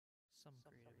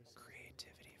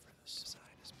Creativity for the side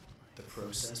is the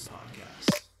Process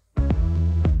Podcast.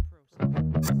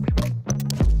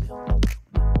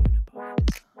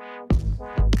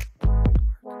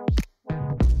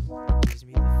 Gives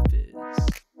me the fizz.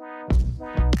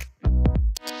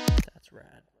 That's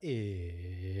rad.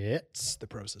 It's the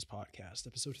Process Podcast,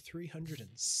 episode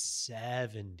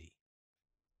 370.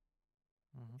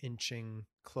 Inching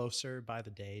closer by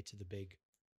the day to the big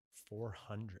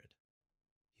 400.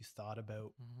 You thought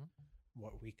about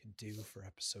what we could do for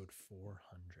episode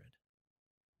 400?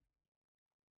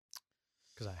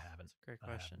 Because I haven't. That's a great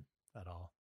question. At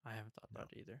all. I haven't thought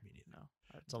about it either. Me neither. No.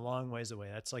 It's a long ways away.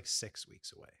 That's like 6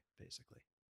 weeks away, basically.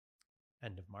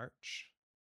 End of March.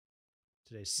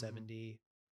 Today's 70,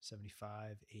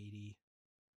 75, 80,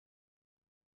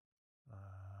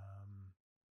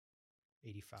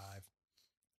 85,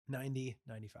 90,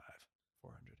 95,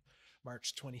 400.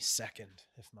 March 22nd,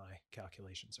 if my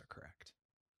calculations are correct.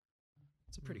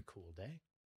 It's a pretty cool day.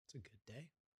 It's a good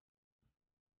day.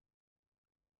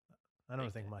 I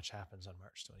don't think much happens on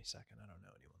March 22nd. I don't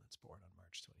know anyone that's born on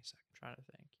March 22nd. Trying to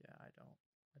think. Yeah, I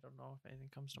don't know if anything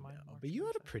comes to mind. No, but you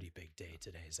had a pretty big day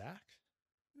today, Zach.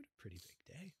 You had a pretty big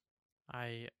day.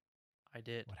 I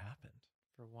did. What happened?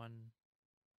 For one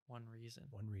reason.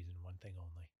 One reason, one thing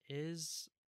only.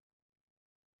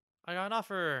 I got an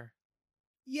offer.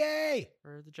 Yay!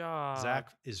 For the job.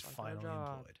 Zach is finally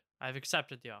employed. I've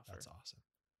accepted the offer. That's awesome.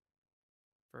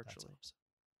 Virtually. That's awesome.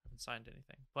 I haven't signed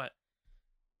anything. But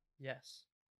yes,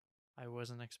 I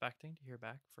wasn't expecting to hear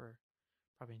back for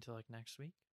probably until like next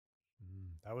week.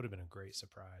 That would have been a great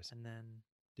surprise. And then...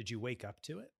 Did you wake up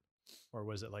to it? Or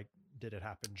was it like, did it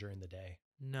happen during the day?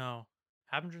 No.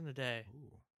 Happened during the day.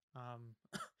 Ooh.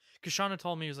 Because Shauna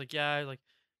told me, he was like, yeah, you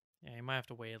might have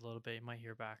to wait a little bit. You might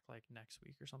hear back like next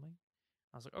week or something.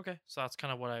 I was like, okay. So that's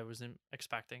kind of what I was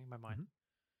expecting in my mind.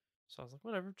 So I was like,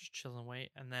 whatever, just chill and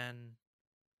wait. And then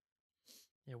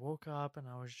I woke up and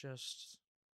I was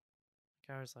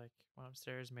went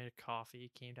upstairs, made a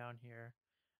coffee, came down here.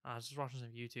 I was just watching some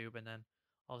YouTube, and then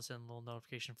all of a sudden a little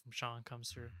notification from Sean comes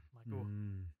through. I'm like, oh,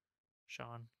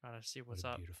 Sean, gotta see what's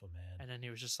up. Beautiful man. And then he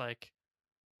was just like,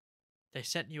 they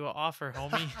sent you an offer,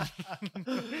 homie.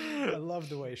 I love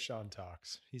the way Sean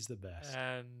talks. He's the best.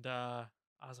 And I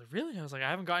was like, really? I was like, I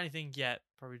haven't got anything yet.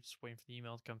 Probably just waiting for the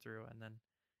email to come through. And then,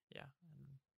 yeah.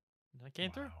 And it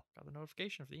came through. Got the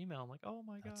notification for the email. I'm like, oh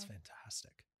my God. That's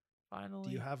fantastic. Finally.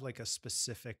 Do you have like a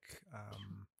specific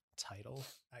title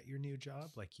at your new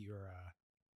job? Like you're a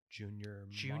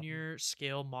junior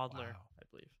scale modeler, Wow. I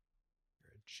believe.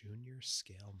 You're a junior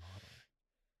scale modeler.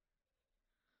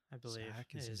 I believe.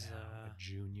 Zach is now a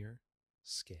junior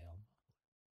scale modeler.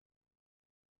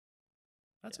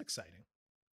 That's exciting.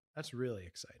 That's really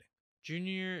exciting.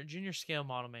 Junior scale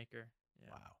model maker.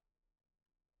 Yeah. Wow.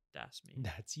 That's me.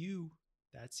 That's you.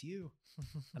 That's you.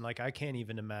 And like, I can't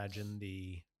even imagine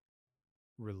the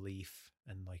relief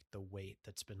and like the weight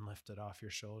that's been lifted off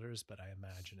your shoulders, but I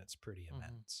imagine it's pretty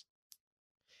immense.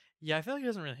 Yeah, I feel like it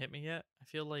hasn't really hit me yet. I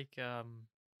feel like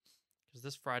because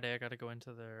this Friday I got to go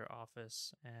into their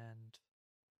office and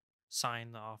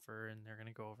sign the offer, and they're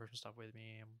gonna go over some stuff with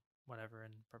me and whatever,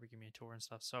 and probably give me a tour and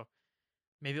stuff. So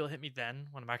maybe it'll hit me then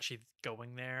when I'm actually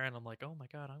going there, and I'm like, oh my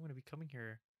God, I'm gonna be coming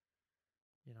here,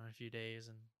 in a few days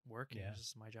and working. Yeah, this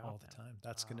is my job all the time.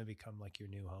 That's gonna become like your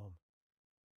new home.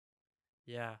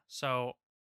 Yeah, so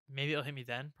maybe it'll hit me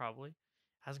then. Probably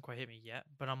hasn't quite hit me yet,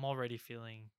 but I'm already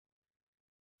feeling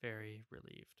very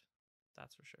relieved.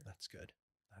 That's for sure. That's good.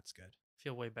 That's good.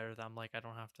 Feel way better that I'm like, I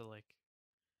don't have to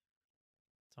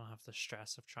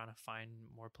stress of trying to find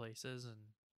more places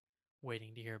and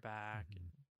waiting to hear back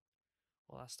and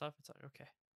all that stuff. It's like, okay,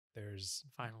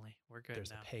 finally we're good.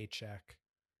 There's now. a paycheck.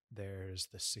 There's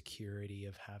the security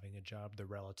of having a job, the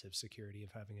relative security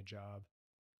of having a job.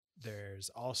 There's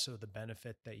also the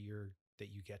benefit that you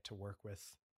get to work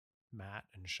with Matt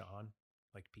and Sean,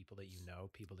 like people that you know,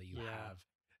 people that you have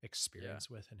experience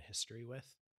with and history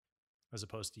with, as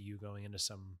opposed to you going into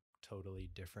some totally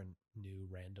different, new,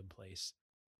 random place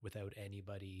without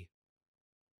anybody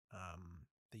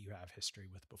that you have history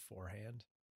with beforehand.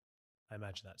 I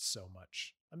imagine that's so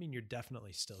much. I mean, you're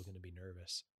definitely still going to be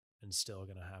nervous and still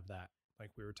going to have that,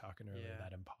 like we were talking earlier,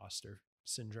 that imposter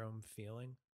syndrome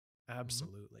feeling.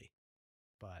 Absolutely.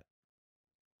 But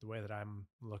the way that I'm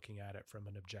looking at it from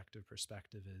an objective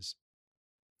perspective is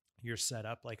you're set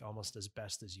up like almost as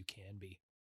best as you can be,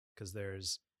 because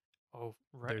there's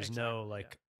no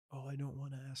like, oh, I don't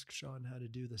want to ask Sean how to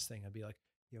do this thing. I'd be like,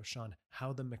 yo, Sean,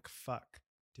 how the McFuck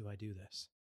do I do this?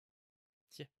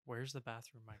 Yeah, where's the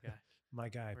bathroom, my guy? My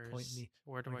guy, point me.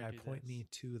 Where do I do point this? me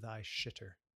to thy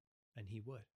shitter, and he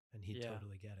would, and he'd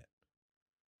totally get it.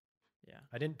 Yeah.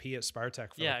 I didn't pee at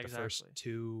Spartak for Yeah, like the first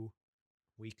exactly. 2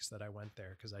 weeks that I went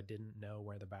there because I didn't know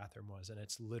where the bathroom was, and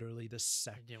it's literally the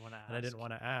You didn't want to and I didn't ask.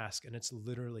 want to ask, and it's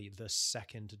literally the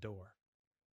second door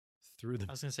through the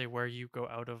I was gonna say where you go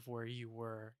out of where you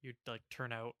were, you'd like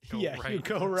turn out, go yeah, you right, and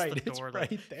go that's the right. It's door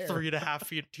like right there. 3.5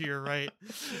 feet to your right.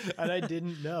 And I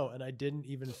didn't know, and I didn't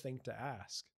even think to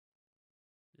ask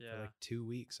for Yeah. like 2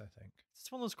 weeks, I think.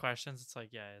 It's one of those questions. It's like,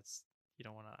 yeah, it's you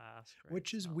don't want to ask, right?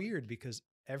 Which It's is not like weird because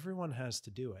everyone has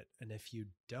to do it. And if you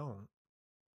don't,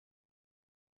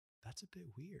 that's a bit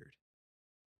weird.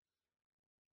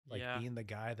 Like yeah, being the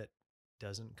guy that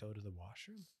doesn't go to the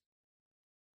washroom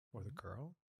or the mhm.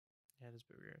 girl. Yeah, it is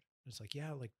a bit weird. It's like,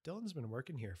 yeah, like Dylan's been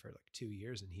working here for like 2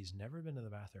 years and he's never been to the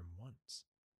bathroom once.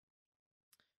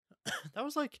 That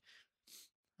was like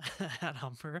at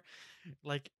Humber,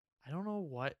 like I don't know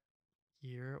what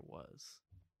year it was.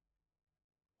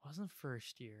 It wasn't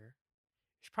first year.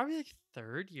 It's probably like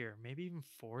third year, maybe even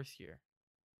fourth year.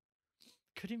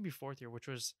 Couldn't even be fourth year, which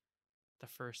was the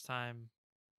first time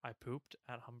I pooped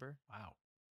at Humber, Wow.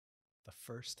 The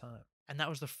first time. and that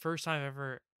was the first time I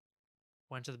ever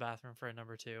went to the bathroom for a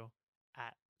number two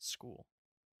at school,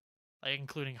 like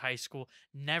including high school.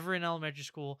 Never in elementary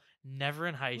school, never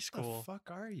in high What the school. fuck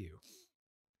are you?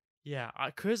 Yeah,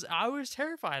 cause I was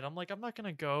terrified. I'm like, I'm not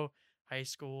gonna go high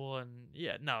school, and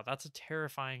yeah, no, that's a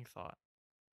terrifying thought.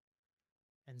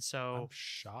 And I'm so,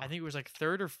 I think it was shocked. like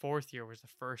third or fourth year was the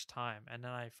first time, and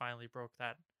then I finally broke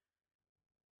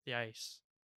the ice,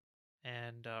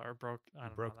 and or broke. I You don't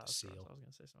know. broke That the was gross. seal. I was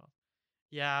gonna say something else.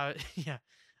 Yeah, yeah.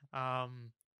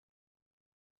 Um,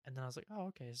 and then I was like, oh,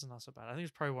 okay, this is not so bad. I think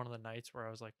it's probably one of the nights where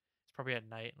I was like, it's probably at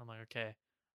night, and I'm like, okay,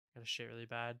 I got to shit really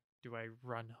bad. Do I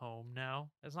run home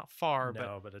now? It's not far, but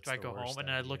No, but do it's I the go home? worst And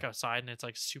then I look idea. outside and it's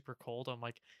like super cold. I'm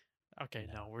like, okay,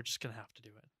 No. no, we're just gonna have to do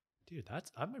Dude,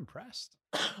 I'm impressed.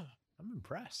 it. I'm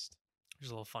impressed.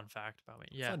 There's a little fun fact about me.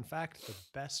 Yeah. Fun fact, the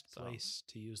best So place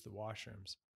to use the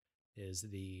washrooms is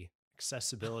the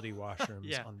accessibility washrooms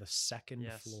yeah. on the second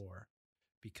Yes. floor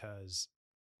because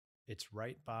it's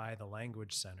right by the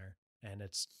language center and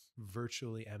it's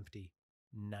virtually empty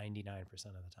 99%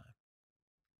 of the time.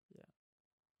 Yeah.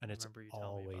 And I it's remember you telling me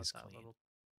about always that clean. little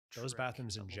Those trick,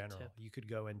 bathrooms that in little general, tip. you could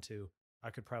go into, I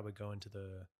could probably go into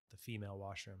the female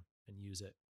washroom and use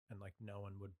it and like no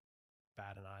one would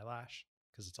bat an eyelash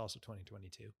because it's also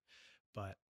 2022.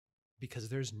 But because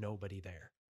there's nobody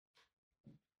there.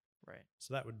 Right.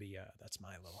 So that would be that's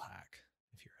my little hack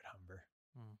if you're at Humber.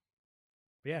 Mm.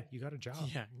 But yeah, you got a job.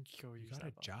 Yeah. Go You use got a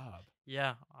that phone. job.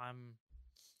 Yeah. I'm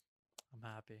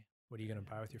happy. What are you Very going to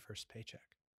buy with happy. your first paycheck?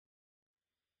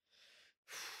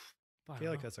 I I don't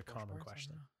feel like know. that's a Porsche common parts. I don't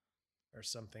question know. or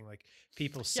something like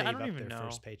people Yeah. I save don't up even their know.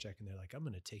 first paycheck and they're like, I'm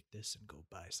going to take this and go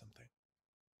buy something.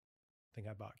 I think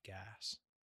I bought gas.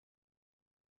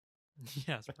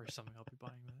 Yeah. It's probably something I'll be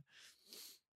buying with it.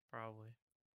 Probably.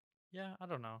 Yeah. I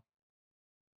don't know.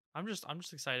 I'm just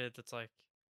excited. That's like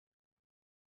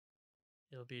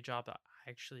it'll be a job that I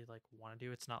actually like want to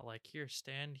do. It's not like here,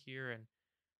 stand here and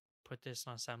put this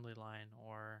on assembly line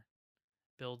or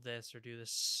build this or do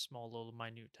this small little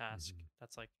minute task Mm-hmm.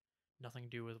 that's like nothing to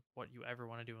do with what you ever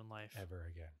want to do in life Ever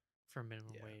again. for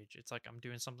minimum Yeah. wage. It's like I'm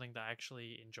doing something that I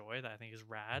actually enjoy that I think is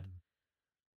rad.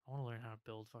 Mm-hmm. I want to learn how to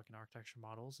build fucking architecture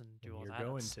models and do And all you're that.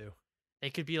 going to. They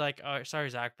could be like, oh, sorry,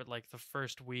 Zach, but like the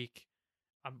first week,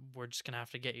 we're just gonna have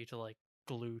to get you to like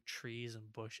glue trees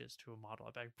and bushes to a model.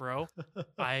 I'm like, bro,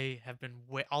 I have been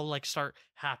I'll like start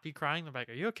happy crying. They're like,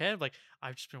 are you okay? I'm like,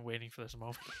 I've just been waiting for this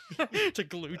moment to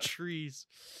glue trees.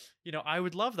 I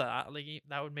would love that. Like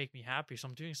that would make me happy. So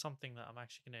I'm doing something that I'm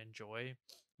actually gonna enjoy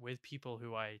with people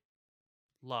who I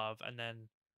love, and then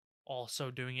also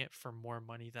doing it for more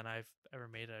money than I've ever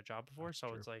made at a job before. That's So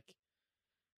true. it's like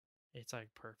Yeah.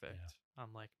 perfect.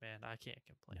 I'm like, man, I can't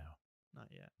complain. No, Not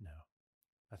yet. no.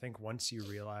 I think once you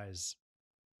realize,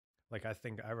 like, I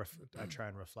think I try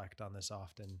and reflect on this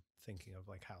often, thinking of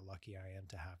like how lucky I am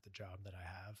to have the job that I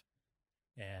have.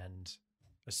 And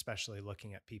especially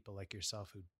looking at people like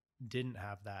yourself who didn't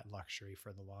have that luxury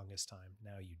for the longest time.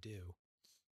 Now you do.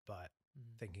 But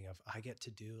Mhm. thinking of, I get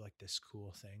to do like this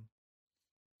cool thing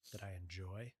that I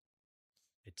enjoy.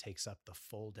 It takes up the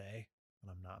full day, and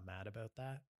I'm not mad about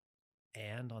that.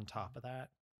 And on top Mhm. of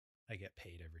that, I get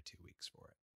paid every 2 weeks for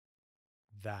it.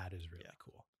 That is Yeah. really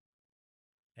cool.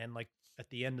 And like at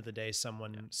the end of the day,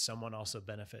 Yeah. someone also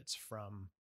benefits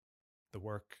from the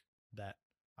work that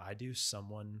I do.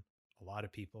 A lot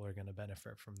of people are going to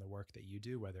benefit from the work that you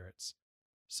do, whether it's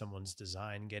someone's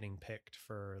design getting picked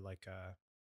for like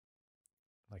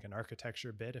an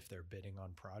architecture bid if they're bidding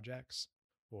on projects,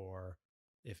 or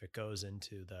if it goes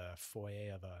into the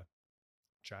foyer of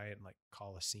giant like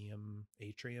Coliseum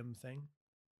atrium thing.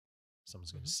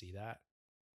 Someone's going to Hmm. see that.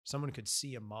 Someone could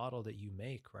see a model that you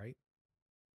make, right?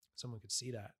 Someone could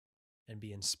see that and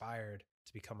be inspired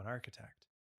to become an architect.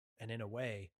 And in a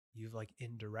way, you've like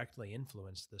indirectly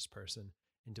influenced this person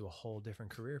into a whole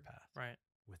different career path Right.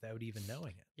 without even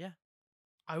knowing it. Yeah.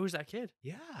 I was that kid.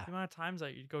 Yeah. The amount of times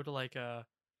that you'd go to like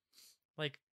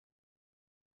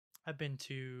I've been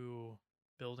to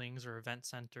buildings or event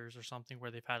centers or something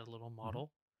where they've had a little Mm-hmm.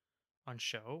 model on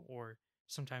show, or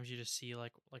sometimes you just see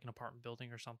like an apartment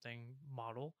building or something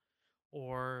model,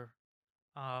 or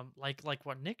like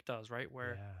what Nick does, right?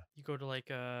 Where Yeah. you go to like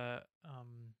a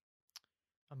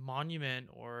monument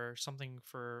or something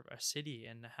for a city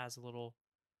and it has a little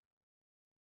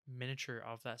miniature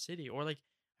of that city. Or like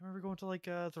I remember going to like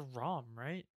the ROM,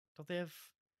 right? Don't they have,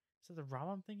 is it the ROM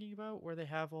I'm thinking about, where they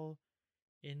have all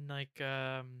in like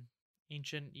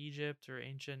ancient Egypt or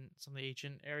ancient, some of the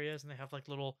ancient areas, and they have like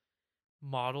little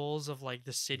models of like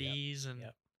the Yep. cities and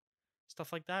Yep.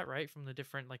 stuff like that, right? From the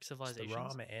different like So the civilizations.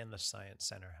 ROM and the Science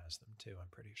Center has them too, I'm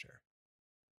pretty sure.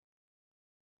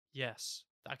 Yes.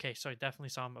 Okay, so I definitely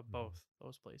saw them at Mm-hmm. both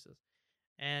those places.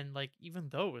 And like even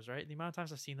those, right? The amount of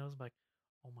times I've seen those, I'm like,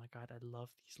 oh my god, I love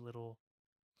these little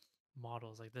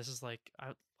models. Like this is like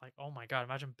I like, oh my god,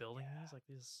 imagine building these. Yeah. Like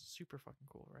this is super fucking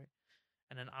cool, right?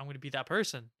 And then I'm gonna be that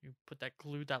person. You put that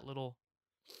glue, that little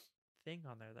thing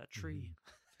on there, that Mm-hmm. tree.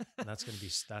 And that's gonna be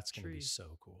Tree.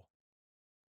 so cool.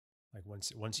 Like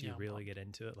once you Yeah, I'm really pumped. get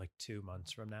into it, like 2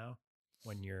 months from now,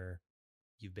 when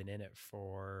you've been in it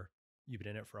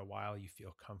for a while, you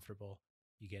feel comfortable,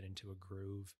 you get into a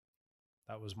groove.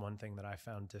 That was one thing that I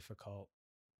found difficult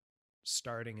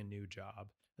starting a new job.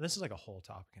 And this is like a whole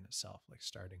topic in itself, like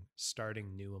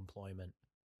starting new employment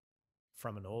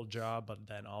from an old job, but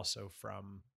then also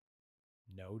from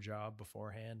no job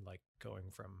beforehand, like going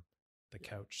from the Yeah.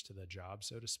 couch to the job,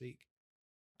 so to speak.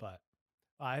 But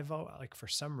like for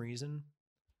some reason,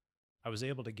 I was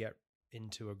able to get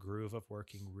into a groove of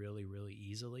working really, really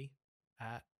easily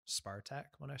at Spartak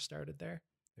when I started there.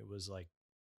 It was like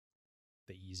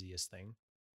the easiest thing.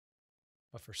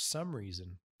 But for some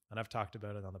reason, and I've talked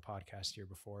about it on the podcast here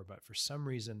before, but for some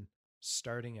reason,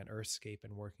 starting at Earthscape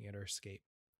and working at Earthscape,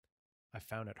 I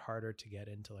found it harder to get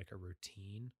into like a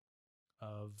routine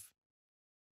of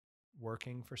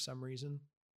working for some reason.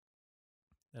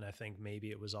 And I think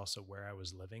maybe it was also where I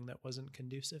was living that wasn't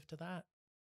conducive to that,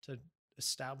 to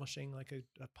establishing like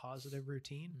a positive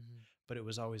routine. Hmm. But it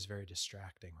was always very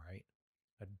distracting, right?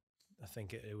 I, I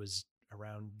think it was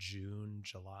around June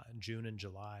and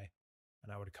July.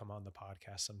 And I would come on the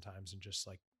podcast sometimes and just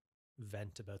like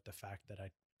vent about the fact that I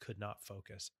could not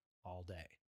focus all day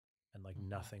and like Hmm.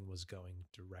 nothing was going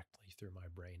directly through my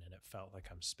brain. And it felt like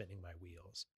I'm spinning my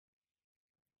wheels,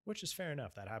 which is fair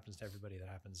enough. That happens to everybody, that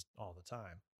happens all the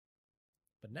time.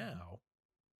 But Hmm. now,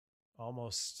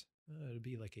 almost, it'll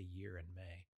be like a year in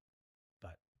May,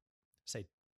 but say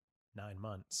 9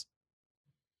 months,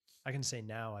 I can say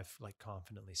now I've like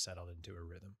confidently settled into a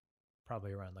rhythm,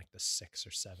 probably around like the 6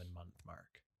 or 7 month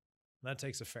mark. And that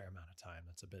takes a fair amount of time.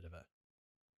 That's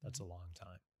Hmm. a long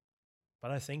time. But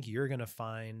I think you're going to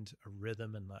find a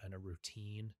rhythm and a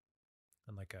routine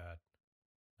and like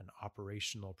an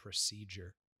operational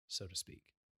procedure, so to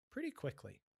speak, pretty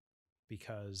quickly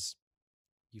because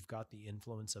you've got the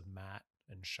influence of Matt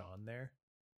and Sean there.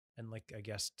 And like, I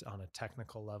guess on a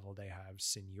technical level, they have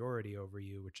seniority over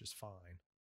you, which is fine.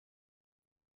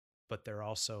 But they're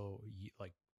also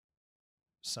like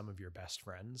some of your best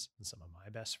friends and some of my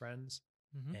best friends.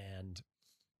 Hmm. And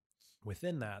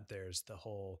within that, there's the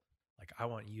whole like, I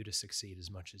want you to succeed as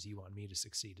much as you want me to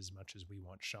succeed, as much as we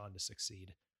want Sean to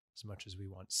succeed, as much as we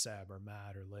want Seb or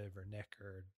Matt or Liv or Nick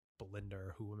or Belinda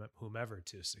or whomever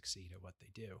to succeed at what they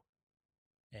do.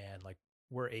 And like,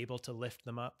 we're able to lift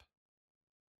them up,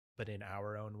 but in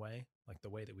our own way. Like the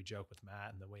way that we joke with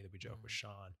Matt and the way that we joke with Hmm.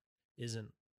 Sean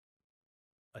isn't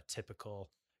a typical,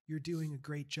 you're doing a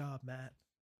great job, Matt.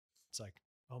 It's like,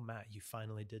 oh, Matt, you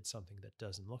finally did something that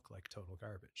doesn't look like total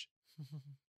garbage.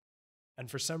 And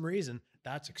for some reason,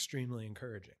 that's extremely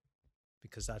encouraging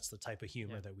because that's the type of Yeah.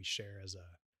 humor that we share as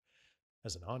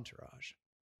an entourage.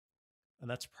 And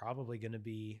that's probably going to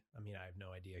be, I mean, I have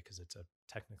no idea because it's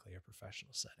technically a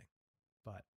professional setting.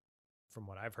 But from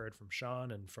what I've heard from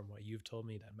Sean and from what you've told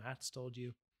me that Matt's told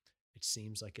you, it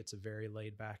seems like it's a very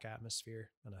laid back atmosphere.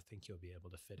 And I think you'll be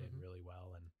able to fit in Hmm. really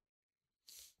well and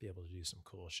be able to do some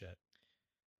cool shit.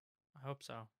 I hope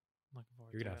so. I'm looking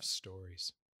forward You're to going to have it.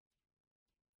 stories,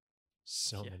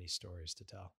 so Yeah, many stories to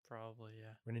tell. probably.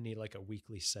 Yeah. We're going to need like a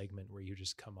weekly segment where you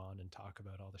just come on and talk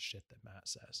about all the shit that Matt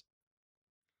says.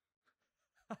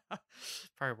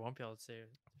 Probably won't be able to say the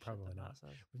shit Probably that not. Matt says.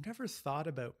 We've never thought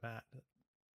about Matt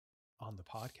on the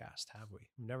podcast, have we?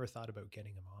 We've never thought about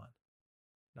getting him on.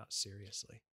 Not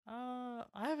seriously. I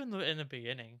have in the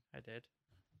beginning. I did.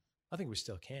 I think we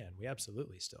still can. We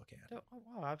absolutely still can. Oh,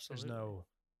 wow, absolutely.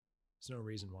 There's no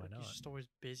reason why Like, not. he's just always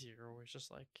busy or always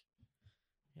just like,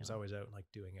 He's always out like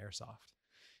doing airsoft.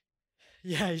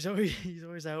 Yeah, he's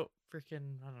always out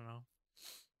freaking, I don't know,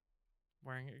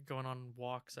 going on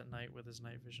walks at night with his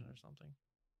night vision or something.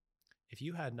 If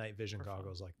you had night vision For fun.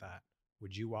 goggles like that,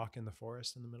 would you walk in the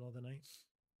forest in the middle of the night?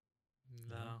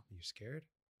 No. Are you scared?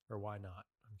 Or why not?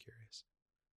 I'm curious.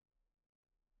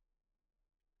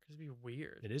 Because it'd be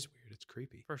weird. It is weird. It's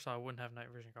creepy. First of all, I wouldn't have night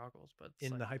vision goggles, but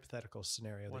In the hypothetical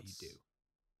scenario that you do.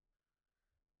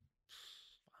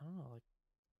 I don't know, like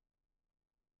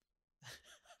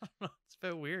I don't know, it's a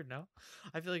bit weird, no?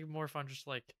 I feel like more fun just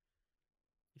like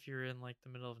if you're in like the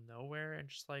middle of nowhere and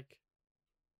just like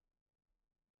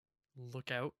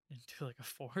look out into like a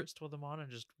forest with them on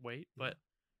and just wait. Yeah. But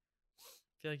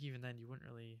I feel like even then you wouldn't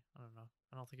really, I don't know.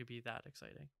 I don't think it'd be that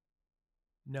exciting.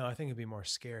 No, I think it'd be more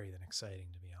scary than exciting,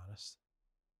 to be honest.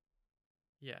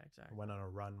 Yeah, exactly. I went on a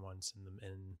run once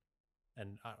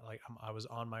and I was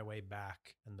on my way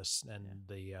back, and the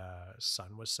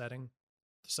sun was setting.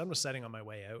 The sun was setting on my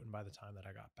way out, and by the time that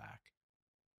I got back,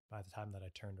 by the time that I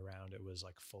turned around, it was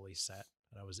like fully set,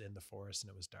 and I was in the forest, and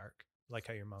it was dark. Like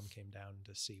how your mom came down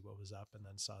to see what was up, and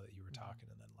then saw that you were talking,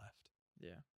 and then left.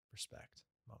 Yeah. Respect,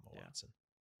 Mama Watson.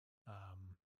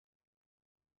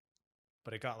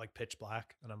 But it got like pitch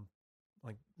black, and I'm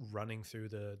like running through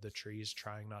the trees,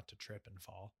 trying not to trip and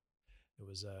fall. It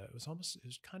was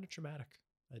kind of traumatic.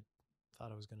 I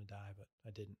thought I was going to die, but I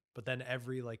didn't. But then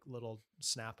every like little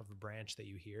snap of a branch that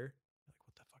you hear, like,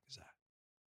 what the fuck is that?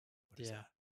 What is that?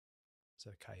 Is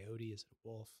it a coyote? Is it a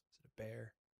wolf? Is it a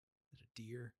bear? Is it a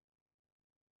deer?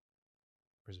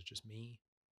 Or is it just me?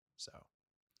 So,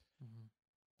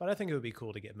 but I think it would be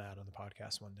cool to get Matt on the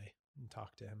podcast one day and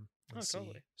talk to him and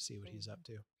see what he's up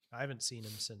to. I haven't seen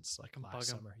him since like last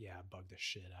summer. Yeah, bug the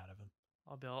shit out of him.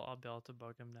 I'll be able to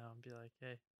bug him now and be like,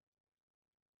 hey.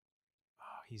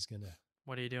 Oh, he's gonna.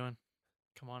 What are you doing?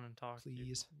 Come on and talk.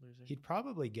 Please. He'd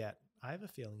probably get. I have a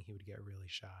feeling he would get really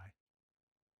shy.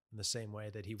 In the same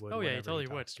way that he would. Oh yeah, he totally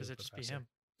would, because it'd just be him.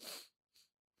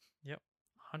 Yep.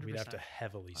 100%. We'd have to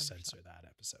heavily 100%. Censor that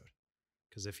episode,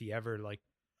 because if he ever like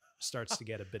starts to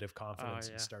get a bit of confidence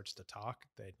and starts to talk,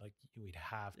 we'd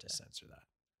have to censor that,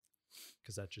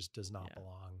 because that just does not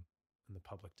belong in the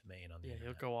public domain on the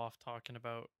internet. He'll go off talking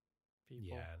about people.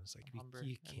 Yeah, and it's like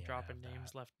you can't dropping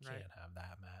names left and right. Can't have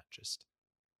that, Matt. Just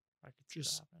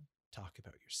talk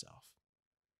about yourself.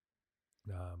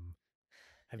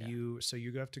 Have you? So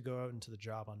you have to go out into the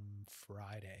job on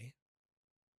Friday.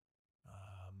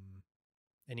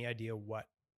 Any idea what,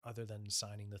 other than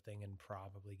signing the thing and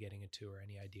probably getting a tour,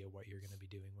 any idea what you're going to be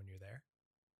doing when you're there?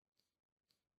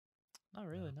 Not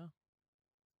really, no.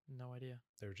 No idea.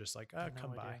 They're just like,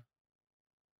 come by.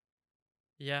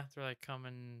 Yeah, they're like, come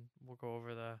and we'll go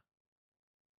over the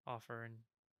offer and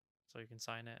so you can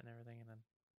sign it and everything, and then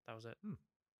that was it. I was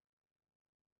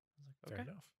like, okay. Fair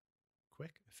enough.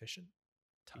 Quick, efficient,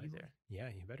 timely. Be there. Yeah,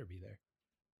 you better be there.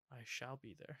 I shall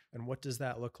be there. And what does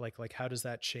that look like? Like, how does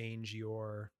that change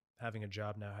your having a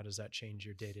job now? How does that change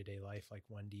your day-to-day life? Like,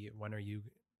 when are you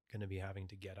going to be having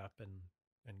to get up and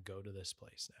go to this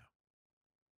place now?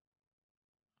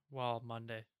 Well,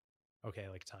 Monday. Okay,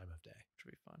 like time of day. Which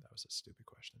would be fun. That was a stupid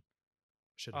question.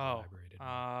 Should have elaborated.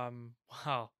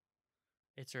 Well,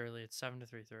 it's early. It's 7 to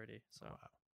 3:30, so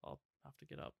I'll have to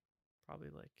get up.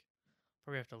 Probably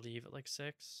have to leave at like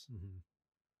 6. So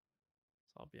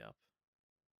I'll be up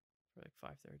for like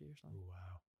 5:30 or something. Ooh,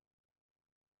 wow.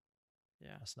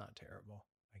 Yeah. That's not terrible,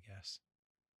 I guess.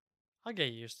 I'll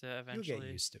get used to it eventually. You'll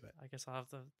get used to it. I guess I'll have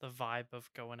the vibe of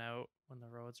going out when the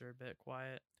roads are a bit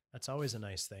quiet. That's always a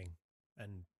nice thing.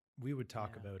 And we would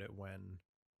talk about it when,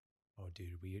 oh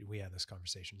dude, we had this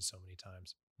conversation so many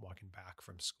times, walking back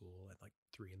from school at like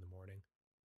 3 a.m,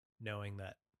 knowing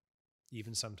that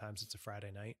even sometimes it's a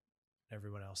Friday night,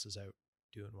 everyone else is out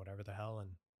doing whatever the hell.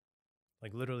 And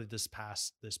like literally this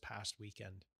past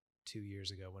weekend, 2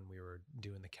 years ago, when we were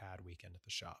doing the CAD weekend at the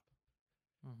shop.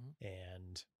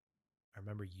 And I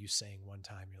remember you saying one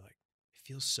time, you're like, it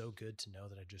feels so good to know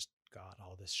that I just got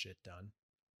all this shit done.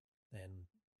 And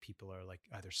people are like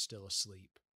either still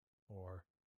asleep or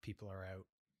people are out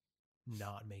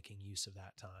not making use of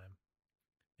that time.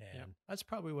 And that's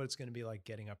probably what it's going to be like,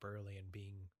 getting up early and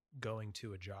going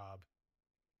to a job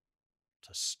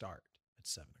to start at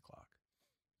 7 o'clock.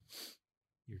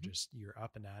 You're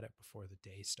up and at it before the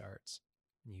day starts,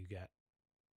 and you get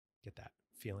that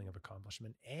feeling of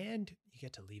accomplishment, and you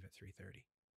get to leave at 3:30.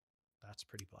 That's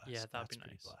pretty Yeah, blessed. that'd be That's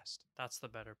pretty nice. blessed. That's the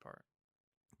better part.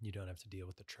 You don't have to deal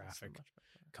with the That's the traffic much better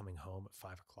part. coming home at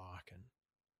 5 o'clock, and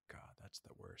God, that's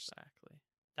the worst. Exactly.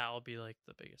 That will be like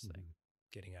the biggest thing.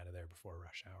 Getting out of there before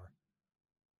rush hour,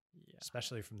 Yeah.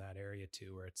 especially from that area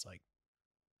too, where it's like,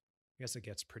 I guess it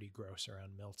gets pretty gross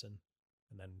around Milton,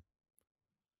 and then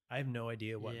I have no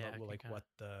idea what Yeah, what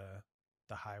the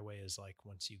highway is like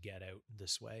once you get out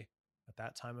this way at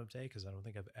that time of day, because I don't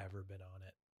think I've ever been on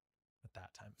it at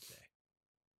that time of day.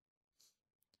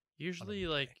 usually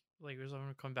like when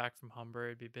I come back from Humber,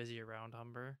 it'd be busy around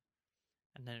Humber,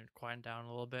 and then it'd quieten down a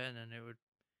little bit, and then it would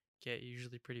get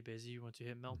usually pretty busy once you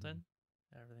hit Milton.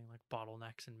 Everything like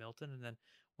bottlenecks in Milton, and then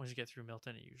once you get through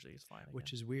Milton, it usually is fine again.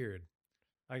 Which is weird.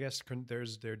 I guess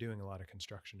they're doing a lot of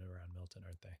construction around Milton,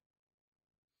 aren't they?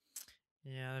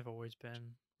 Yeah, they've always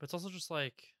been, but it's also just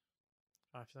like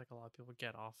I feel like a lot of people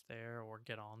get off there or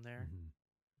get on there,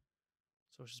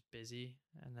 so it's just busy,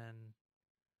 and then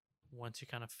once you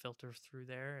kind of filter through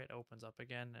there, it opens up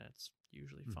again, and it's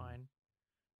usually fine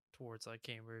towards like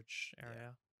Cambridge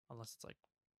area, unless it's like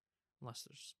unless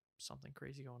there's something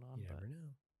crazy going on. You but never know.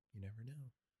 You never know.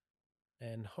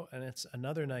 And it's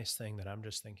another nice thing that I'm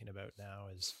just thinking about now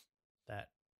is that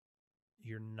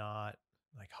you're not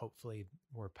like, hopefully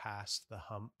we're past the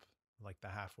hump, like the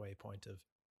halfway point of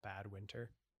bad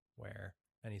winter, where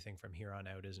anything from here on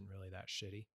out isn't really that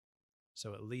shitty.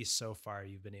 So at least so far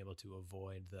you've been able to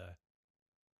avoid the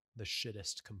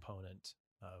shittest component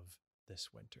of this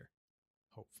winter,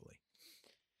 hopefully.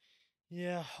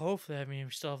 yeah, hopefully. I mean,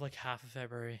 we still have like half of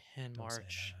February and Don't say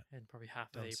March that. and probably half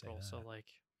of Don't say April. So that. like,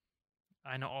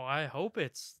 I know. I hope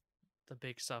it's the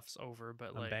big stuff's over, but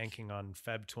I'm like banking on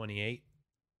Feb 28,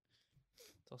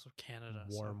 it's also Canada.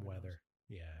 warm so weather.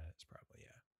 Yeah, it's probably,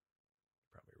 yeah.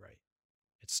 You're probably right.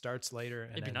 It starts later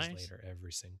and It'd be ends nice later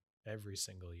every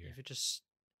single year. if it just,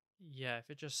 yeah, if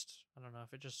it just, I don't know,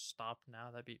 if it just stopped now,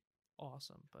 that'd be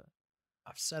awesome. But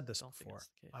I've said this don't think before. that's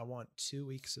the case. I want 2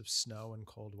 weeks of snow and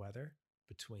cold weather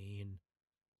between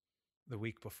the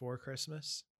week before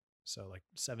Christmas, so like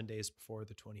 7 days before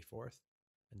the 24th,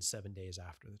 and 7 days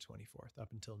after the 24th, up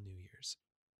until New Year's.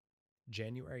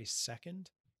 January 2nd,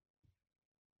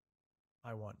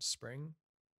 I want spring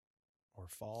or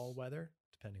fall weather,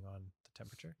 depending on the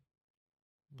temperature,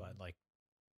 but like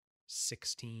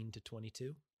 16 to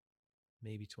 22,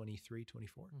 maybe 23,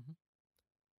 24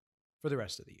 for the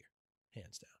rest of the year,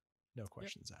 hands down. No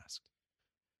questions asked.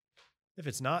 If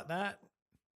it's not that,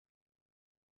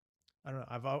 I don't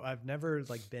know. I've never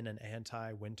like been an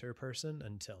anti-winter person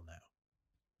until now,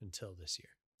 until this year.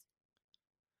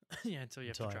 Yeah, until you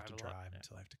have to drive a lot. Yeah.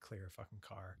 Until I have to clear a fucking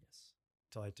car. Yes.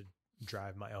 Until I have to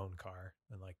drive my own car,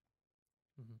 and like,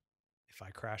 if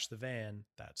I crash the van,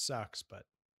 that sucks. But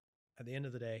at the end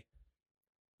of the day,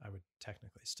 I would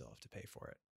technically still have to pay for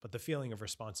it. But the feeling of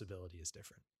responsibility is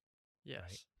different. Yes.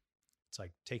 Right? It's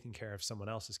like taking care of someone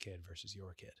else's kid versus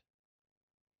your kid.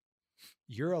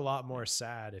 You're a lot more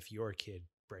sad if your kid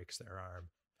breaks their arm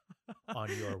on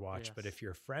your watch. Yes. But if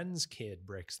your friend's kid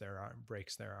breaks their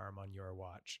arm on your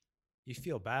watch, you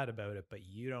feel bad about it, but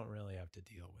you don't really have to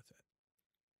deal with it.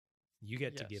 You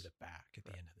get to give it back at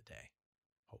the end of the day,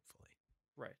 hopefully.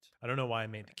 Right. I don't know why I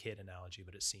made the kid analogy,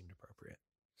 but it seemed appropriate.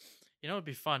 You know, it'd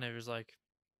be fun. It was like,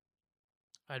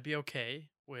 I'd be okay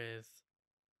with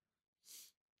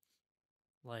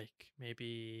like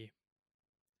maybe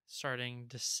starting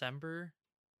December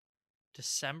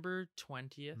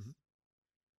 20th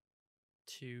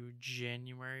to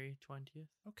January 20th.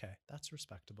 Okay, that's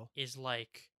respectable. Is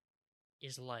like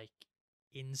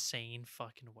insane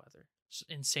fucking weather.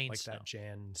 Insane like snow. That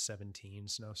Jan 17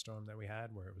 snowstorm that we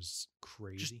had where it was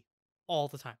crazy. Just all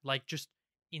the time. Like just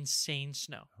insane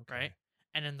snow, right?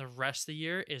 And then the rest of the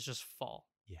year is just fall.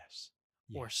 Yes.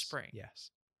 Or spring.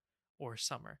 Yes. Or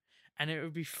summer. And it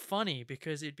would be funny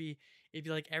because it'd be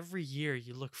like every year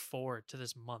you look forward to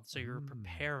this month. So you're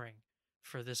preparing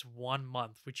for this 1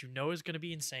 month, which you know is going to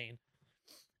be insane.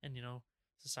 And, you know,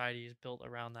 society is built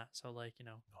around that. So, like, you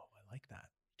know. Oh, I like that.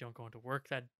 You don't go into work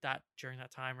that during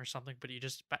that time or something, but you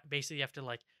just basically have to,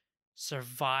 like,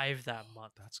 survive that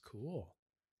month. That's cool.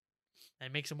 And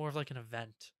it makes it more of like an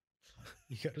event.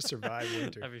 You got to survive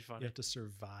winter. That'd be funny. You have to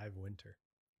survive winter.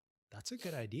 That's a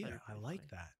good idea. I like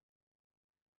that.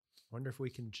 Wonder if we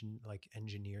can like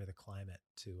engineer the climate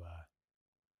to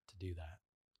do that.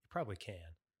 You probably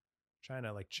can. Trying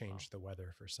to like change the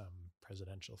weather for some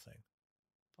presidential thing.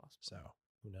 Possibly. So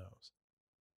who knows?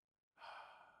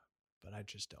 But I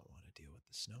just don't want to deal with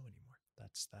the snow anymore.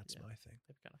 That's my thing.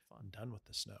 They're kind of fun. I'm done with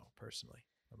the snow personally.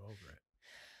 I'm over it.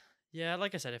 Yeah,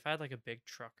 like I said, if I had like a big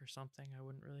truck or something, I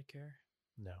wouldn't really care.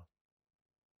 No.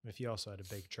 If you also had a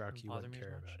big truck, Wouldn't you bother wouldn't me as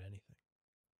care much. about anything.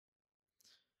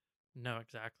 No,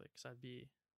 exactly, because I'd be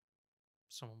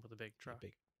someone with a big Be a truck.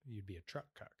 big, you'd be a truck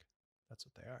cuck. That's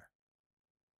what they are.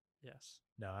 Yes.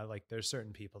 No, I like, there's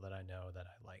certain people that I know that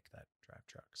I like that drive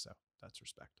trucks. So that's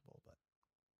respectable. But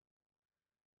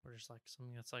Or just like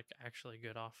something that's like actually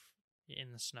good off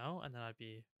in the snow, and then I'd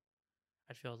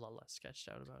feel a lot less sketched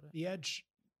out about it. the Edge,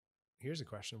 here's a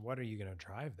question. What are you going to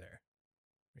drive there?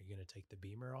 Are you going to take the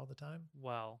Beamer all the time?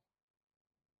 Well,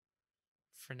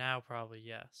 for now, probably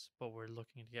yes, but we're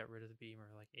looking to get rid of the Beamer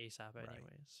like ASAP, Right.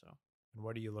 anyways. So And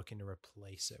what are you looking to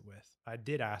replace it with? I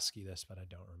did ask you this, but I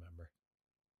don't remember.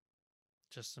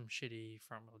 just some shitty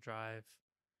front wheel drive.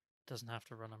 Doesn't have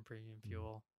to run on premium Hmm.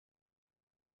 fuel,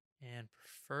 and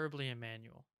preferably a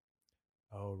manual,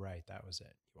 Oh, right. That was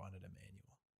it. You wanted a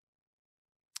manual.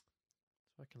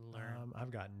 so I can learn. I've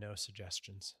got no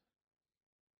suggestions.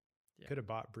 Yeah, Could have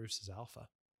bought Bruce's Alpha.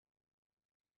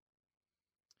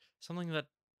 something that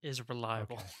is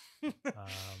reliable. Okay.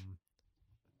 Um,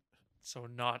 So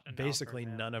not an Alfa basically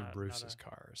Romeo, none of not Bruce's a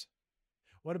cars.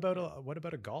 What about yeah,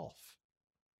 a Golf?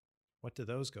 What do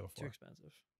those go too for?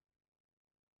 expensive.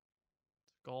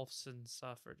 Golfs and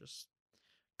stuff are just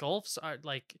golfs are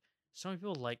like some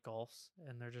people like golfs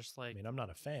and they're just I like mean, I'm not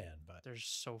a fan, but they're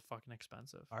so fucking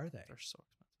expensive. are they They're so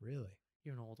expensive. really?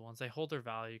 Even old ones, they hold their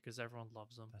value because everyone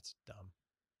loves them. That's dumb.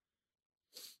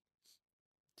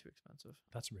 Too expensive.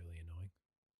 That's really annoying.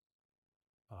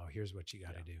 Oh, here's what you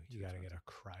got to Yeah, do. too You got to get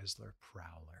expensive. a Chrysler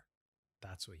Prowler.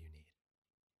 That's what you need.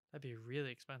 That'd be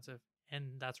really expensive,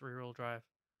 and that's rear-wheel drive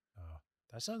Oh,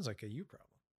 that sounds like a you problem.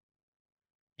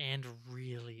 and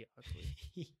really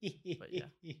ugly. But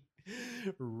yeah,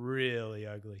 Really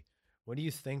ugly. What do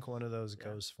you think one of those yeah,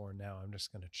 goes for now? I'm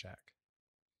just going to check.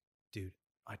 Dude,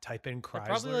 I type in they're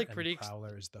probably Chrysler like and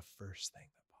Prowler is the first thing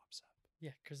that pops up.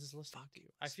 yeah, because it's listening to Fucking you.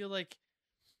 I feel like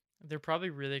they're probably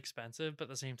really expensive, but at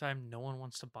the same time, no one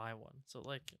wants to buy one. So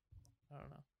like, I don't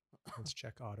know. Let's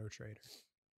check Auto Trader.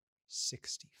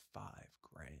 65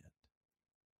 grand.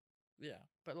 Yeah,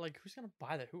 but like, who's gonna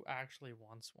buy that? Who actually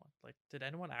wants one? Like, did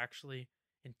anyone actually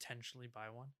intentionally buy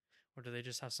one, or do they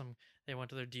just have some? They went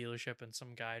to their dealership and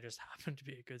some guy just happened to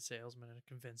be a good salesman and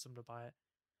convinced them to buy it.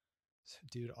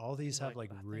 Dude, all these have Like like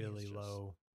that thing is really just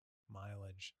low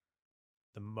mileage.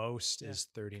 The most yeah. is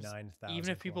Because even 39,000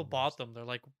 if people kilometers. bought them, they're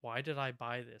like, "Why did I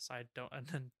buy this? I don't," and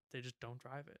then they just don't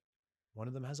drive it. One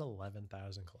of them has 11,000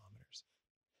 kilometers.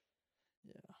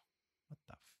 Yeah, What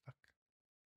the fuck?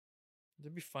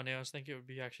 it'd be funny. I was thinking it would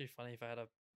be actually funny if I got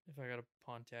a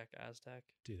Pontiac Aztec.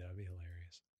 Dude, that would be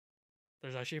hilarious.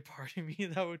 There's actually a part of me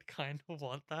that would kind of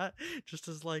want that, just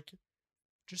as like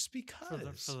Just for the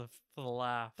because. for the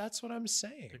laugh That's what I'm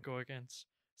saying. to go against.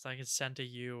 So I can send to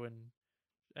you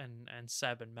and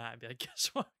Seb and Matt and be like, guess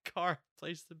what car I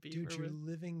placed the Beamer Dude, you're with?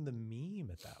 living the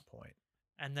meme at that point.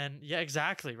 And then yeah,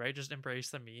 exactly, right? Just embrace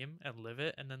the meme and live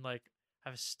it, and then like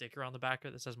have a sticker on the back of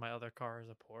it that says my other car is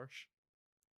a Porsche.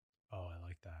 Oh, I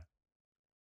like that.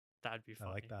 That'd be I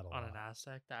like funny that a on an lot.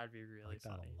 Aztec. That'd be I really like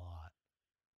that funny. a lot.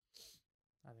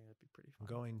 I think that'd be pretty I'm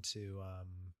funny. going to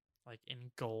Like in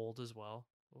gold as well.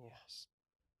 Oh. yes.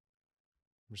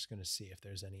 I'm just gonna see if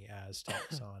there's any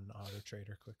Aztecs on Auto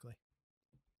Trader quickly.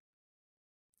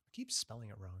 I keep spelling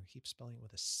it wrong. I keep spelling it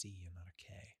with a C and not a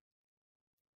K.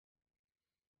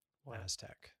 What?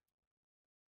 Aztec.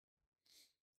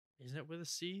 Isn't it with a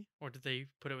C? Or did they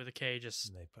put it with a K just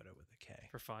And they put it with a K.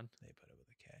 for fun? They put it with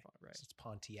a K. Right. So it's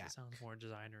Pontiac. It sounds more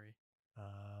designery.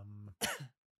 Um,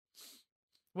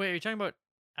 Wait, are you talking about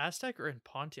Aztec or in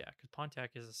Pontiac? Because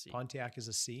Pontiac is a C. Pontiac is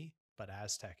a C, but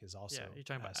Aztec is also you're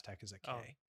talking about Aztec is a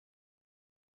K.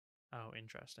 Oh,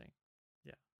 interesting.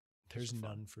 Yeah, There's for fun.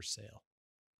 none for sale.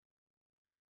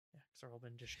 Yeah, because they're all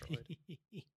been destroyed.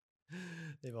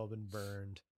 They've all been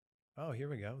burned. Oh, here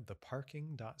we go.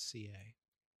 Theparking.ca.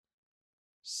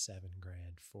 7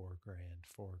 grand, 4 grand,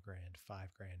 4 grand,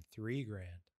 5 grand, 3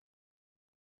 grand.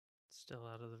 Still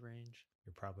out of the range.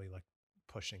 You're probably like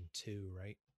pushing 2,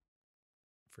 right?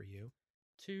 For you?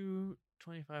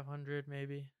 2,500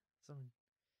 maybe. Some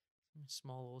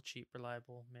small, little, cheap,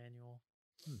 reliable manual.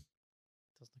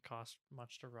 Doesn't cost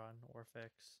much to run or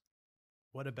fix.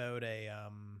 What about a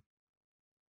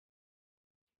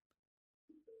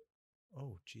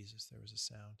oh Jesus, there was a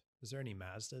sound. Is there any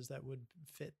Mazdas that would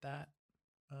fit that?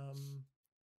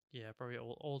 Yeah, probably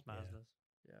old Yeah. Mazdas.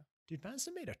 Yeah. Dude,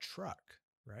 Mazda made a truck,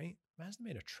 right? Mazda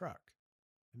made a truck.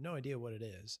 I have no idea what it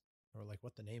is or like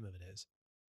what the name of it is.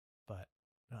 But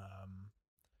I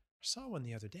saw one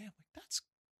the other day. I'm like,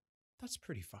 that's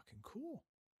pretty fucking cool.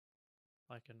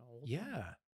 Like an old one?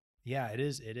 Yeah. Yeah, it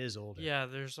is older. Yeah,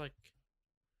 there's like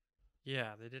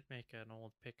Yeah, they did make an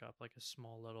old pickup, like a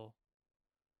small little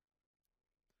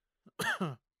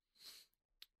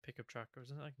pickup truck.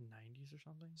 Wasn't it like 90s or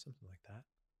something? Something like that.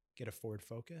 Get a Ford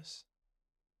Focus,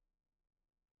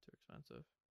 Too expensive.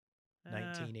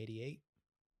 1988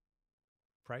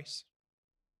 price,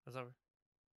 That's over.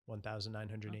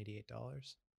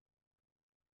 $1,988.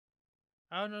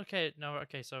 Oh, no, okay. No,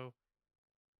 okay, so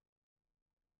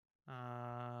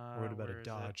Or what about a where is it?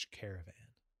 Dodge Caravan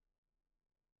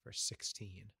for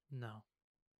 16? No.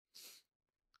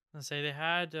 Let's say they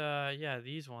had yeah,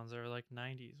 these ones are like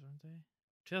 90s, weren't they?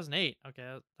 2008.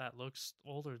 Okay, that looks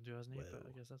older than 2008, but I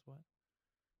Whoa. guess that's what.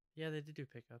 Yeah, they did do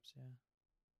pickups, yeah.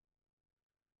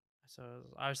 So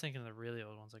I was thinking the really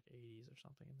old ones like 80s or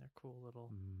something, and they're cool little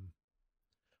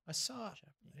I saw,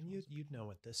 Japanese and ones. you'd know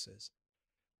what this is,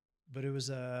 but it was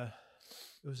a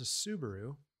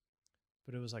Subaru,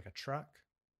 but it was like a truck,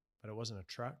 but it wasn't a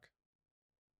truck.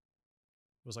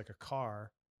 It was like a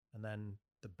car, and then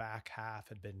the back half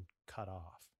had been cut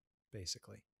off,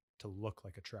 basically, to look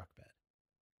like a truck bed.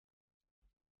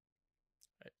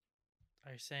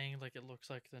 Are you saying like it looks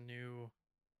like the new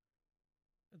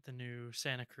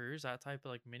Santa Cruz, that type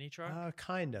of like mini truck?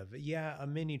 Kind of. Yeah, a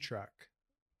mini truck,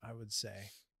 I would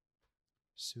say.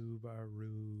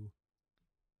 Subaru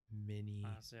mini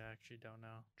Honestly, I actually don't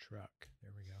know. truck.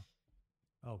 There we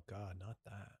go. Oh God, not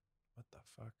that. What the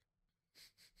fuck?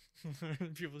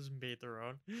 People just made their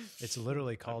own. It's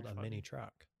literally That'd called be a funny. mini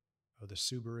truck. Oh, the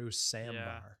Subaru Yeah,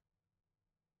 Sambar.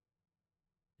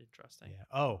 interesting. Yeah.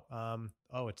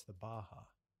 Oh, it's the Baja.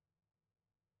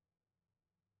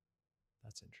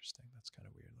 That's interesting. That's kind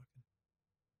of weird looking.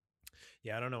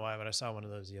 Yeah, I don't know why, but I saw one of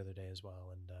those the other day as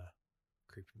well, and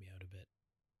creeped me out a bit.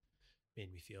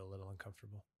 Made me feel a little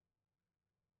uncomfortable.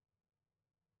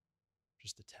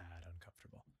 Just a tad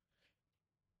uncomfortable.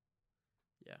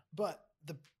 Yeah. But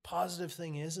the positive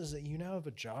thing is that you now have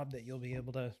a job that you'll be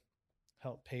able to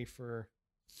help pay for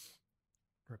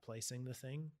replacing the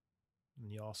thing,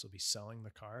 and you'll also be selling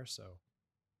the car, so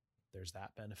there's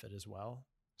that benefit as well.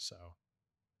 So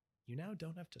you now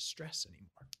don't have to stress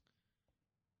anymore.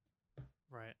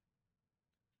 Right.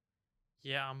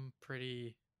 Yeah, I'm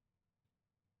pretty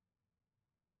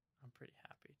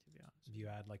happy, to be honest If with you you.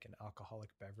 add like an alcoholic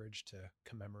beverage to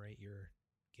commemorate your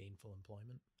gainful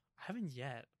employment, I haven't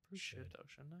yet. I probably should should. though,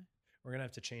 shouldn't I? We're gonna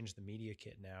have to change the media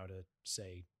kit now to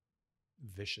say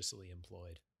viciously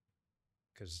employed,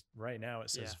 because right now it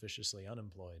says Yeah. viciously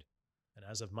unemployed, and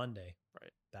as of Monday,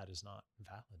 Right. that is not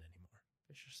valid anymore.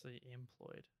 Viciously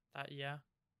employed. That, yeah.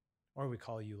 Or we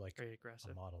call you like Very a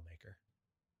aggressive. model maker.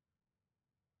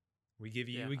 Yeah, We I give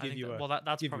think you that, a well,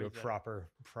 that's give you probably a the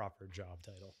proper job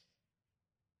title,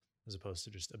 as opposed to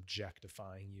just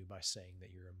objectifying you by saying that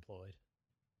you're employed.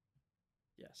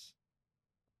 yes.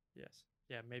 Yes.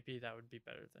 Yeah, maybe that would be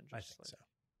better than I just think like so.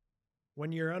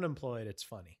 When you're unemployed, it's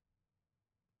funny.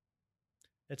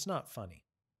 It's not funny,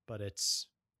 but it's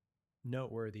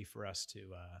noteworthy for us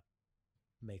to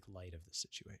make light of the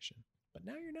situation. But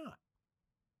now you're not.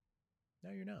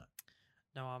 Now you're not.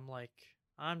 no,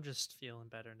 I'm just feeling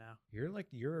better now. You're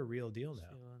a real deal Just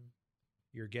now. feeling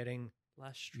You're getting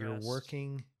less stressed. you're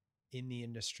working in the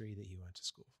industry that you went to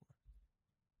school for.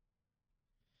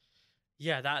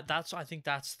 Yeah, that's I think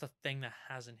that's the thing that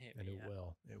hasn't hit And me it yet.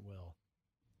 will. It will.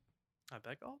 I'd be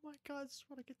like, oh my god, this is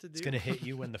what I get to do. It's going to hit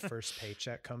you when the first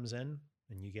paycheck comes in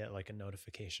and you get like a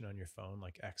notification on your phone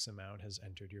like X amount has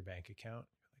entered your bank account.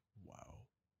 You're like, wow.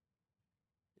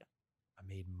 Yeah. I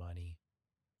made money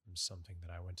from something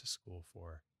that I went to school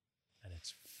for, and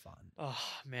it's fun. Oh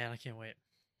man, I can't wait.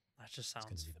 That just sounds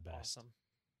It's going to be the best. awesome.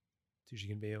 Dude, you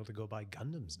can be able to go buy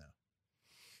Gundams now.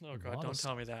 Oh god, Model don't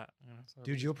tell me stuff. that.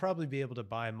 Dude, you'll probably be able to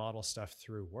buy model stuff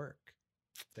through work.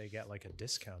 They get like a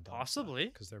discount on Possibly.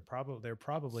 because they're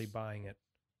probably buying it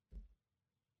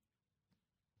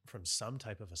from some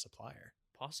type of a supplier.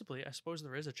 Possibly. I suppose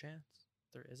there is a chance.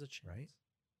 There is a chance. Right?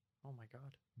 Oh my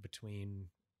god. Between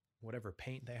whatever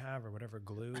paint they have or whatever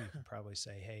glue, you can probably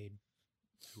say, hey,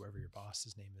 whoever your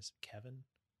boss's name is, Kevin.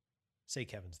 Say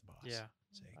Kevin's the boss. Yeah.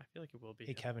 Say, I feel like it will be.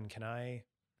 hey, Kevin, can I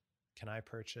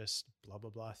purchase blah blah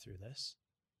blah through this?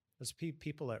 Those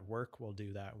people at work will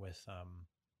do that with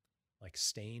like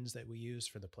stains that we use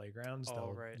for the playgrounds.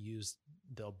 Oh, right.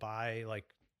 They'll buy like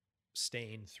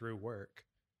stain through work,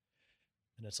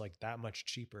 and it's like that much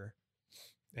cheaper,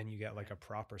 and you get like a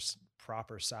proper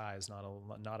size, not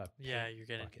a Yeah, you're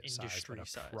getting bucket industry size, but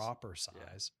size. a proper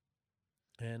size,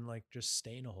 and like just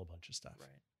stain a whole bunch of stuff. Right.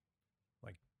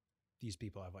 Like these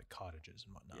people have like cottages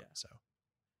and whatnot, so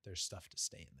there's stuff to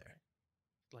stain there.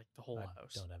 Like the whole I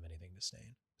house. don't have anything to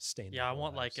stain. Stain. Yeah, I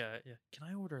want house. like a. Yeah. Can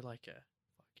I order like a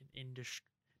fucking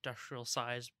industrial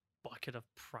size bucket of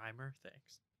primer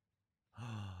things. Oh,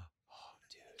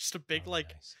 dude, Just a that big would be like.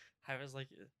 nice. I was like,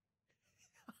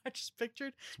 I just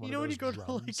pictured, It's you one of know, when you those go to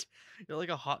drums. like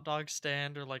a hot dog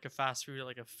stand or like a fast food,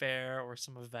 like a fair or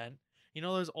some event. You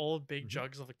know those old big Hmm.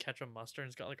 jugs of a ketchup mustard, and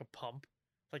it's got like a pump,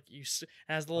 like it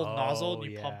has the little nozzle, Oh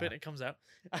and you pump it, yeah. and it comes out.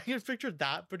 I can picture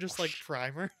that, but just like Whoosh.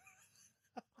 primer.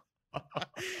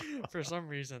 For some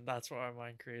reason, that's what my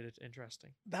mind created.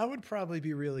 Interesting, That would probably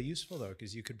be really useful though,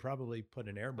 because you could probably put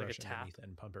an like a airbrush tap. underneath it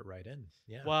and pump it right in.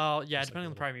 Yeah, Well, yeah, just like depending a on the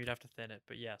little. primer, you'd have to thin it,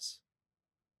 but yes,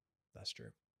 That's true.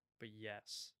 but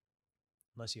yes.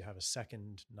 Unless you have a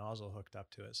second nozzle hooked up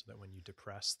to it, so that when you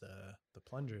depress the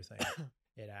plunger thing,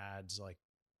 it adds like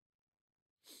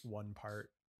one part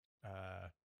uh,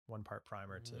 one part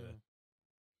primer to Mm.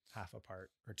 half a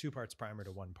part, or two parts primer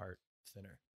to one part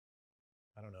thinner.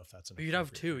 I don't know if that's an But you'd have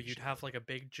appropriate two. You'd ratio, have like but a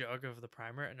big jug of the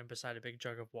primer, and then beside a big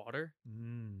jug of water,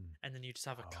 mm. and then you just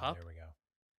have a Oh, cup, there we go.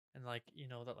 and like you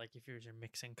know that like if you was your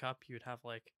mixing cup, you'd have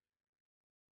like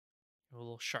a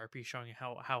little sharpie showing you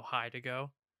how high to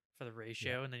go for the Yeah.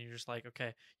 ratio, and then you're just like,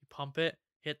 okay, you pump it,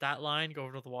 hit that line, go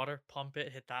over to the water, pump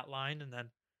it, hit that line, and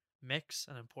then mix,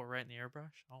 and then pour right in the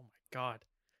airbrush. Oh my god,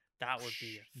 that would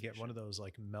be You get one efficient. of those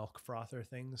like milk frother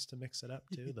things to mix it up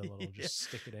too. The little Yeah. just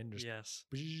stick it in, just. Yes,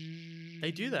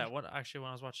 they do that. What actually, when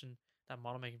I was watching that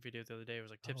model making video the other day, it was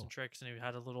like tips and Oh, tricks, and it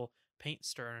had a little paint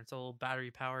stir, and it's a little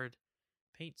battery powered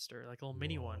paint stir, like a little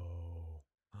mini one whoa.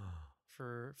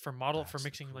 for That's the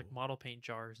mixing like cool. model paint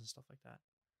jars and stuff like that.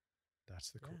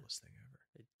 That's the Yeah, coolest thing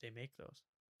ever. they make those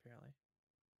apparently.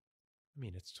 I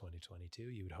mean, it's 2022.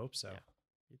 You would hope so. Yeah,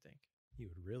 you think? You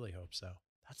would really hope so.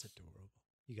 That's adorable.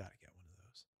 You got to get one of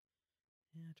those.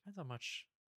 Yeah, it depends how much.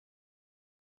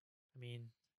 I mean,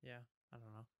 yeah, I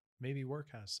don't know. Maybe work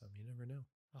has some. You never know.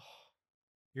 Oh,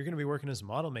 You're going to be working as a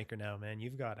model maker now, man.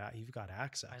 You've got I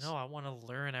access. know. I want to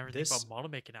learn everything This about model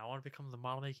making now. I want to become the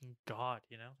model making god.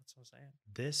 You know, that's what I'm saying.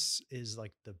 this is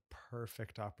like the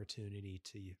perfect opportunity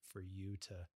for you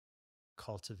to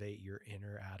cultivate your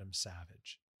inner Adam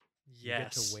Savage. You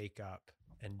get to Yes. wake up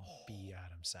and Oh, be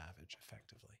Adam Savage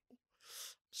effectively.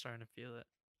 I'm starting to feel it.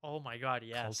 Oh my god,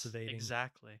 yes, Cultivating,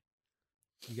 exactly.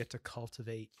 you get to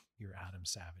cultivate your Adam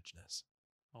Savageness.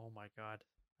 Oh my god,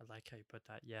 I like how you put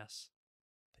that. Yes,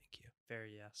 Thank you.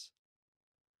 very yes.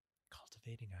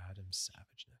 Cultivating Adam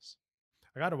Savageness.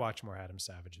 I got to watch more Adam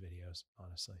Savage videos,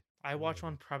 honestly. I I watch really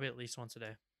one do. probably at least once a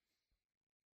day.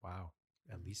 Wow.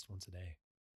 At Mhm. least once a day.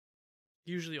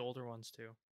 Usually older ones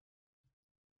too.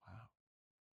 Wow.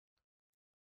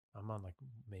 I'm on like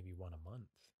maybe one a month.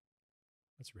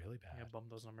 That's really Yeah, bad. bump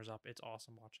those numbers up. It's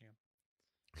awesome watching him.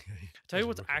 Tell He's you a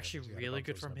what's rookie actually numbers. You got to really bump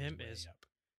good those from numbers him way is up.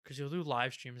 because he'll do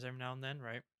live streams every now and then,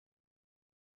 right?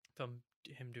 From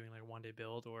him doing like one day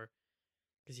build, or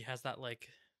because he has that like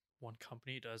one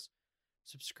company does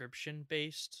subscription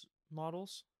based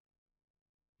models,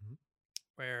 Mhm.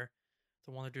 where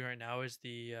the one they're doing right now is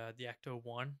the Ecto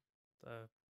One, the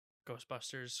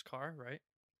Ghostbusters car, right?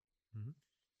 Mhm.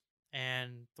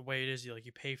 And the way it is,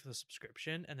 you pay for the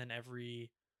subscription, and then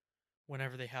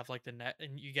whenever they have like the net,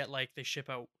 and you get like they ship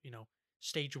out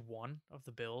stage one of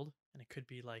the build, and it could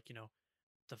be like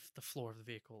the floor of the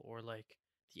vehicle, or like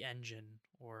the engine,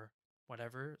 or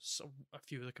whatever, so a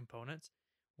few of the components,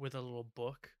 with a little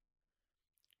book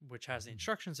which has the Mm.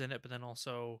 instructions in it, but then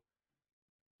also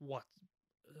what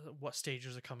what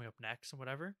stages are coming up next and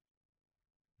whatever.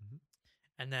 Mhm.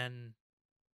 And then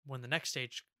when the next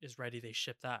stage is ready, they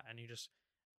ship that, and you just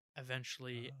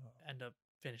eventually Oh. end up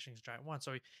finishing the giant one.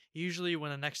 So usually when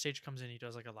the next stage comes in, he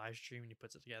does like a live stream, and he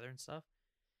puts it together and stuff,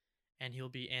 and he'll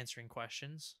be answering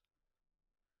questions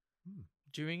Hmm.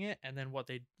 doing it. And then what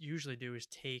they usually do is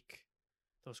take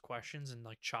those questions and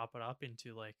like chop it up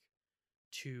into like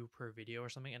two per video or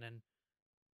something, and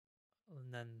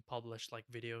then publish like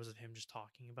videos of him just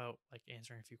talking about like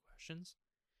answering a few questions.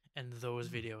 And those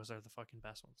Hmm. videos are the fucking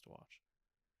best ones to watch.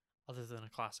 Other than a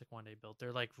classic one day build,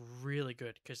 they're like really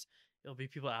good because it'll be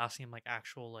people asking him like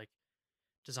actual like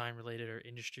design related or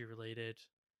industry related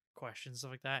questions,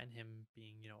 stuff like that, and him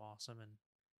being awesome and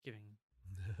giving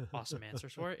awesome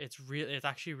answers for it. It's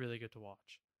actually really good to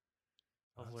watch.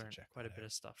 I'll I've have to learned check quite that a bit out.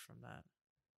 of stuff from that.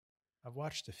 I've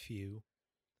watched a few.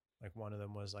 Like one of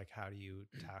them was like, how do you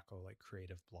tackle like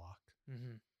creative block?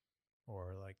 Mm-hmm.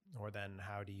 Or then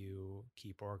how do you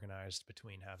keep organized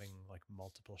between having like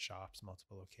multiple shops,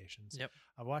 multiple locations? Yep,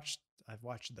 I've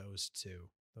watched those two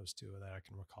that I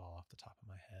can recall off the top of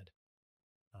my head.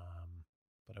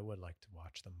 But I would like to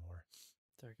watch them more,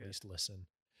 they're at good. least listen.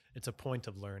 It's a point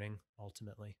of learning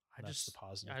ultimately. I And that's the just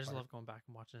positive I just part. love going back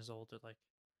and watching his older like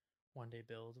one day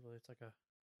build, whether it's like a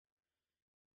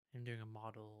him doing a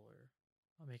model or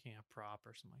making a prop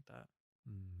or something like that.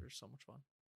 They're so much fun.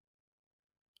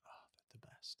 Oh, they're the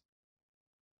best.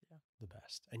 Yeah. The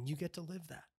best. And you get to live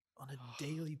that on a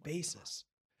daily basis.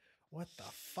 What the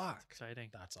fuck? It's exciting.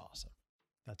 That's awesome.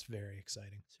 That's very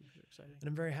exciting. Super exciting. And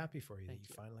I'm very happy for you Thank that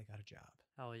you you. finally got a job.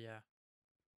 Hell yeah.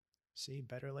 See,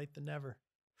 better late than never.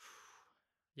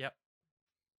 Yep.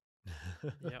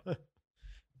 Yep.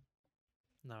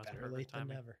 No, it's Better perfect late timing.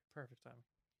 than never. Perfect timing.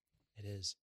 It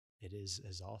is. It is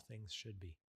as all things should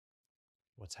be.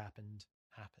 What's happened,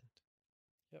 happened.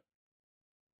 Yep.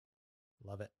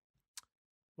 Love it.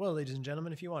 Well, ladies and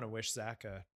gentlemen, if you want to wish Zach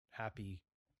a happy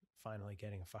finally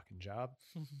getting a fucking job,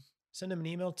 send him an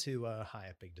email to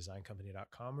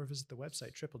hi@bigdesigncompany.com or visit the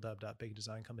website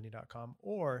www.bigdesigncompany.com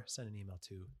or send an email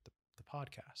to the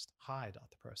podcast,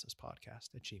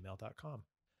 hi.theprocesspodcast@gmail.com.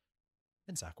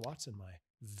 And Zach Watson, my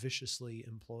viciously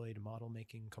employed model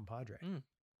making compadre.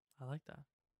 I like that.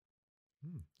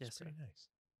 Yes, pretty nice.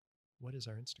 What is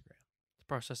our Instagram? The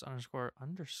process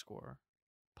 __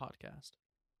 podcast.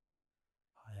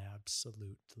 I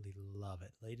absolutely love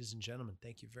it. Ladies and gentlemen,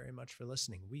 thank you very much for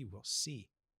listening. We will see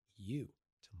you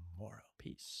tomorrow.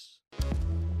 Peace.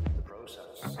 The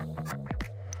process.